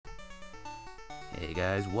Hey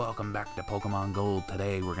guys, welcome back to Pokemon Gold.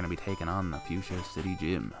 Today we're going to be taking on the Fuchsia City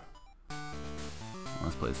Gym. Well,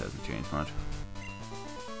 this place hasn't changed much.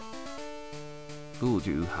 Fooled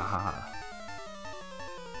you, haha.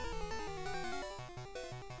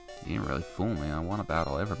 You didn't really fool me. I want to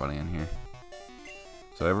battle everybody in here.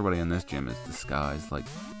 So everybody in this gym is disguised like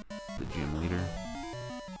the gym leader.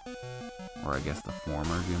 Or I guess the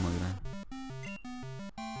former gym leader.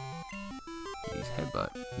 He's Headbutt.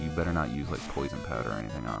 You better not use like poison powder or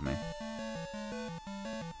anything on me.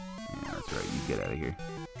 Yeah, that's right. You get out of here.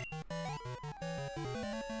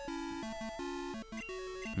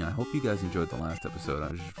 Yeah, I hope you guys enjoyed the last episode.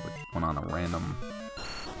 I just went on a random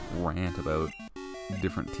rant about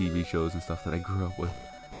different TV shows and stuff that I grew up with.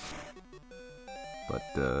 But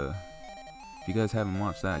if you guys haven't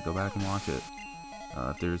watched that, go back and watch it.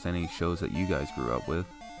 If there's any shows that you guys grew up with,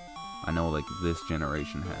 I know like this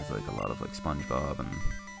generation has like a lot of like SpongeBob and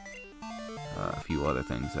a few other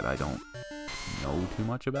things that I don't know too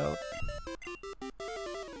much about.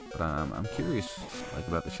 But I'm curious like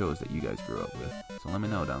about the shows that you guys grew up with. So let me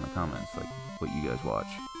know down in the comments like what you guys watch.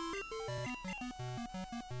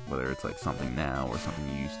 Whether it's like something now or something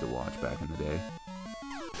you used to watch back in the day.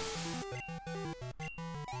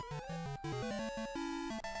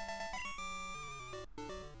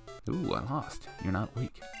 Ooh, I lost. You're not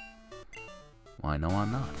weak. Well, I know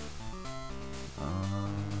I'm not.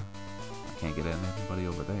 I can't get at anybody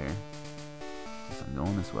over there. Guess I'm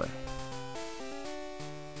going this way.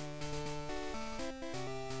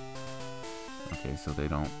 Okay, so they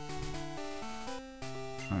don't...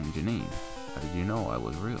 Janine, how did you know I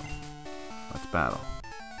was real? Let's battle.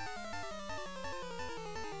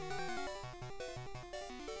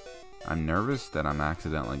 I'm nervous that I'm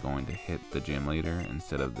accidentally going to hit the gym leader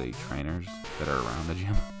instead of the trainers that are around the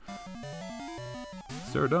gym.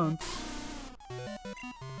 Sir Dunce.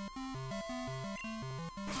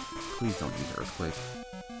 Please don't use Earthquake.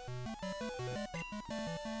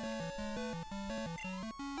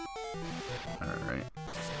 Alright.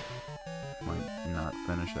 Might not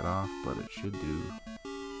finish it off, but it should do.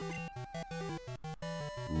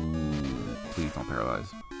 Ooh, please don't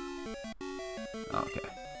paralyze. Okay.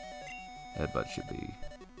 Headbutt should be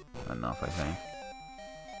enough, I think.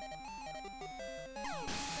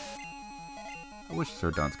 I wish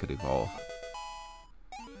Sir Dunce could evolve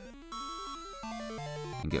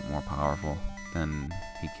and get more powerful than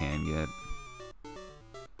he can get.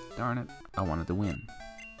 Darn it, I wanted to win.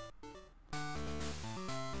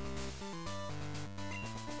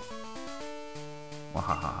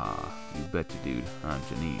 Wahahaha, you betcha, dude. I'm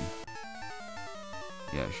Janine.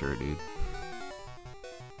 Yeah, sure, dude.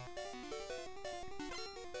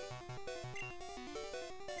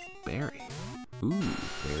 Barry. Ooh,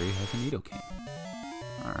 Barry has a Nidoking.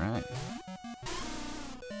 Alright.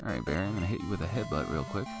 Alright, Barry, I'm gonna hit you with a headbutt real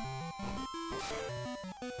quick.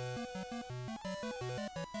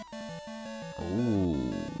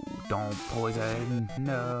 Ooh, don't poison.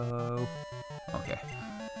 No. Okay.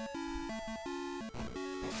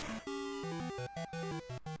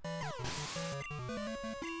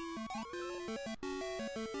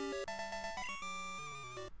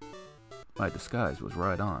 My disguise was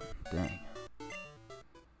right on. Dang.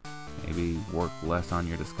 Maybe work less on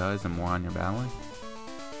your disguise and more on your battling?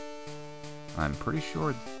 I'm pretty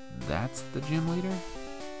sure that's the gym leader.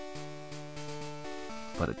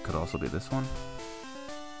 But it could also be this one.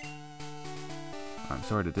 I'm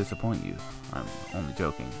sorry to disappoint you. I'm only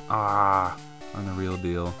joking. Ah! I'm the real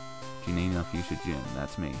deal. Janine of Fuchsia Gym.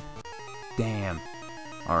 That's me. Damn!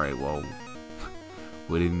 Alright, well...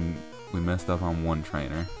 We messed up on one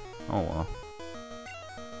trainer. Oh well.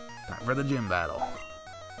 Time for the gym battle.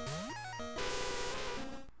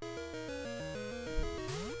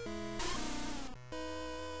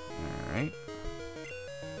 Alright.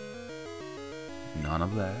 None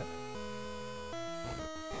of that.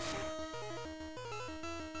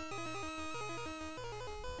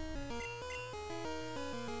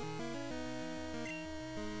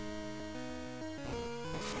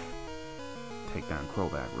 Take down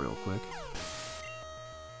Crobat real quick.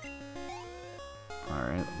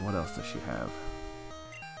 Alright, what else does she have?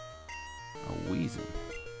 A Weezing.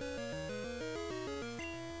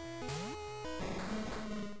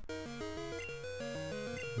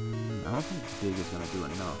 I don't think Dig is going to do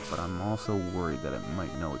enough, but I'm also worried that it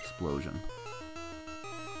might know Explosion.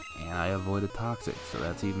 And I avoided Toxic, so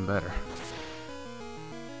that's even better.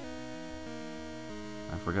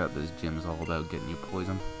 I forgot this gym is all about getting you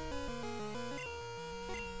poisoned.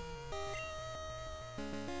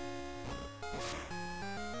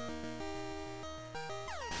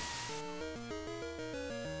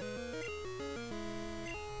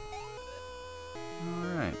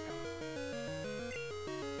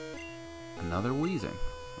 another wheezing.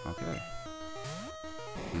 Okay.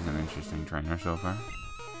 He's an interesting trainer so far.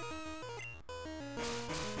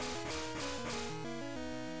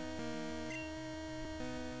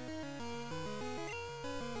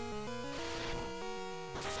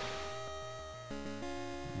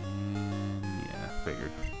 And yeah,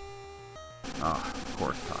 figured. Ah, of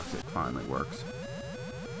course, Toxic finally works.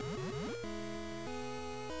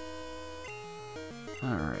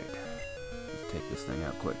 Alright. Let's take this thing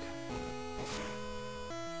out quick.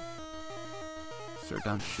 Sir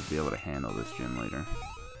Dunce should be able to handle this gym leader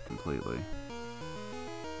completely.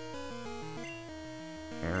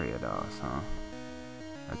 KalasDaedalus, huh?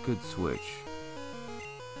 I could switch,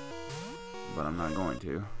 but I'm not going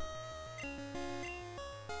to.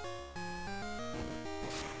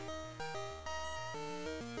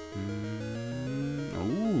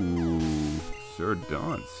 Ooh, Sir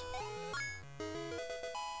Dunce.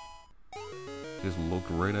 Just looked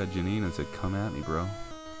right at Janine and said, "Come at me, bro."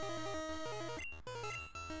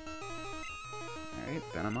 Alright,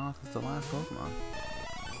 Venomoth is the last Pokemon.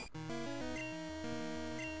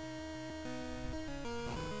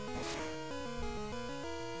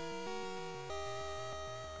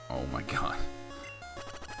 Oh my god.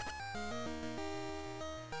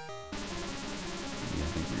 Yeah, I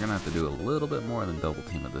think you're gonna have to do a little bit more than double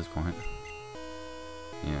team at this point.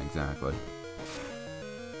 Yeah, exactly.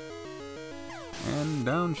 And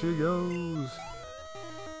down she goes.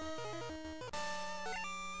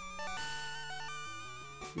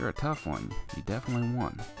 You're a tough one. You definitely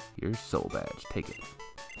won. Here's Soul Badge. Take it.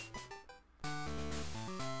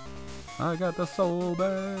 I got the Soul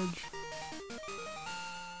Badge.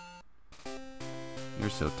 You're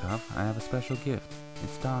so tough. I have a special gift.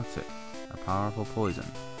 It's toxic. A powerful poison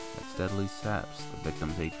that steadily saps the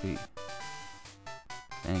victim's HP.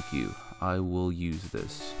 Thank you. I will use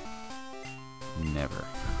this. Never.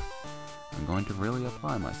 I'm going to really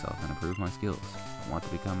apply myself and improve my skills. I want to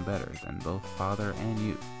become better than both father and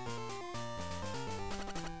you.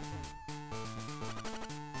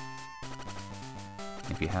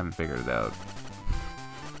 If you haven't figured it out,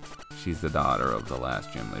 she's the daughter of the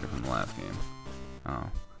last gym leader from the last game. Oh.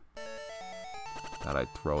 Thought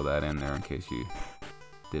I'd throw that in there in case you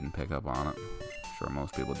didn't pick up on it. I'm sure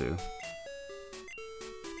most people do.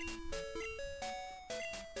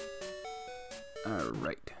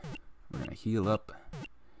 Alright. We're gonna heal up.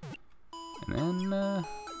 And then,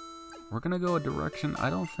 we're gonna go a direction I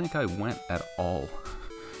don't think I went at all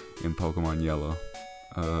in Pokemon Yellow.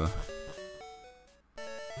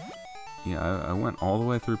 Yeah, I went all the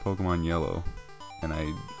way through Pokemon Yellow, and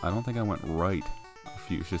I don't think I went right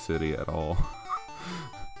Fuchsia City at all.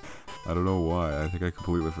 I don't know why, I think I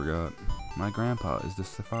completely forgot. My grandpa is the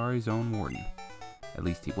Safari Zone Warden. At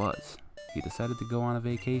least he was. He decided to go on a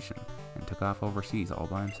vacation, and took off overseas all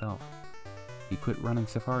by himself. He quit running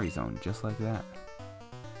Safari Zone just like that.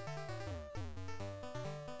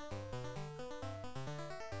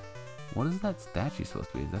 What is that statue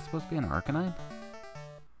supposed to be? Is that supposed to be an Arcanine?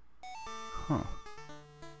 Huh.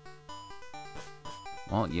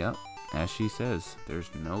 Well, yep, as she says, there's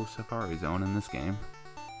no Safari Zone in this game,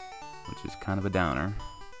 which is kind of a downer,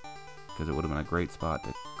 because it would have been a great spot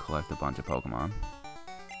to collect a bunch of Pokemon.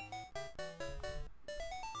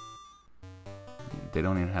 They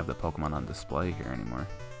don't even have the Pokemon on display here anymore.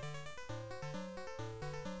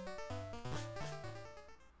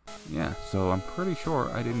 Yeah, so I'm pretty sure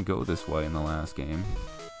I didn't go this way in the last game,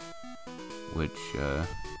 which, to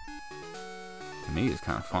me is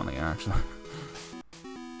kind of funny, actually.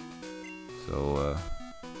 So,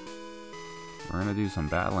 we're gonna do some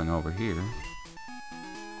battling over here,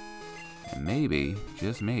 and maybe,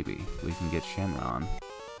 just maybe, we can get Shenron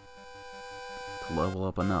to level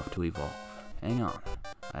up enough to evolve. Hang on,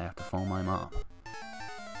 I have to phone my mom.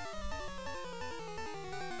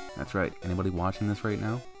 That's right, anybody watching this right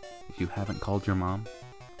now? If you haven't called your mom,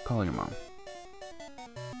 call your mom.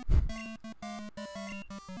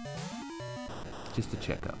 Just to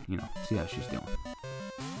check up, you know, see how she's doing.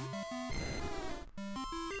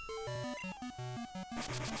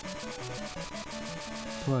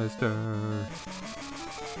 Twister!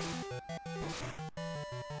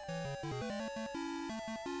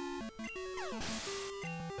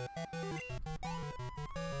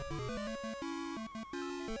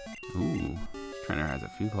 Ooh, this trainer has a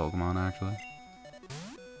few Pokemon actually.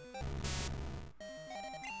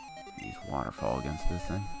 Use Waterfall against this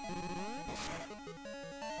thing.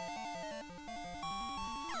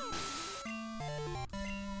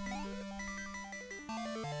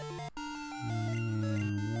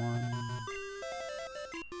 And one.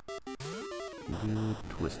 Good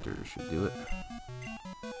Twister should do it.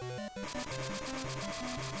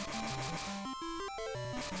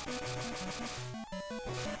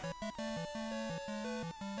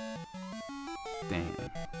 Damn.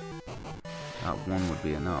 Thought one would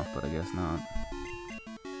be enough, but I guess not.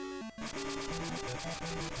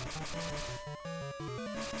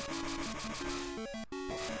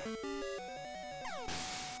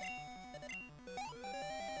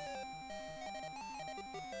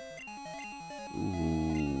 Ooh.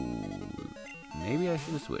 Maybe I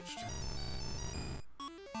should have switched.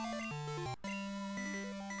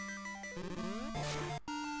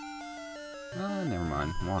 Never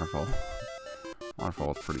mind. Waterfall.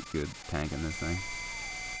 Waterfall's pretty good tanking this thing.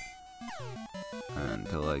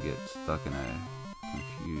 Until I get stuck in a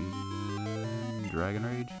confusion Dragon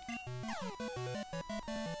Rage.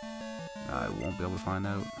 I won't be able to find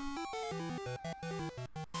out.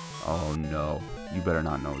 Oh no. You better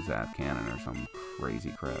not know Zap Cannon or some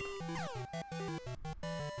crazy crap.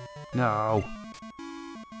 No!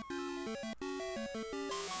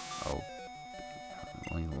 Oh.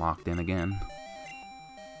 Well, he's locked in again.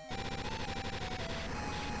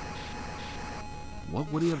 What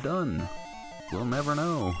would he have done? We'll never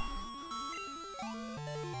know.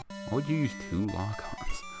 Why would you use 2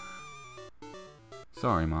 lock-ons?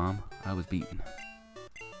 Sorry, Mom. I was beaten.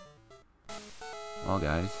 Well,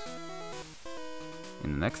 guys.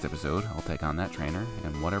 In the next episode, I'll take on that trainer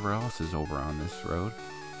and whatever else is over on this road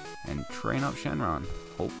and train up Shenron.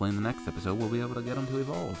 Hopefully in the next episode we'll be able to get him to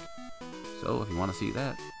evolve. So if you want to see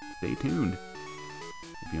that, stay tuned.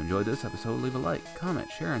 If you enjoyed this episode, leave a like, comment,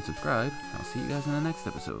 share, and subscribe. I'll see you guys in the next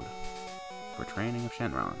episode for training of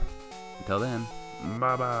Shenron. Until then,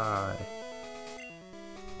 bye-bye.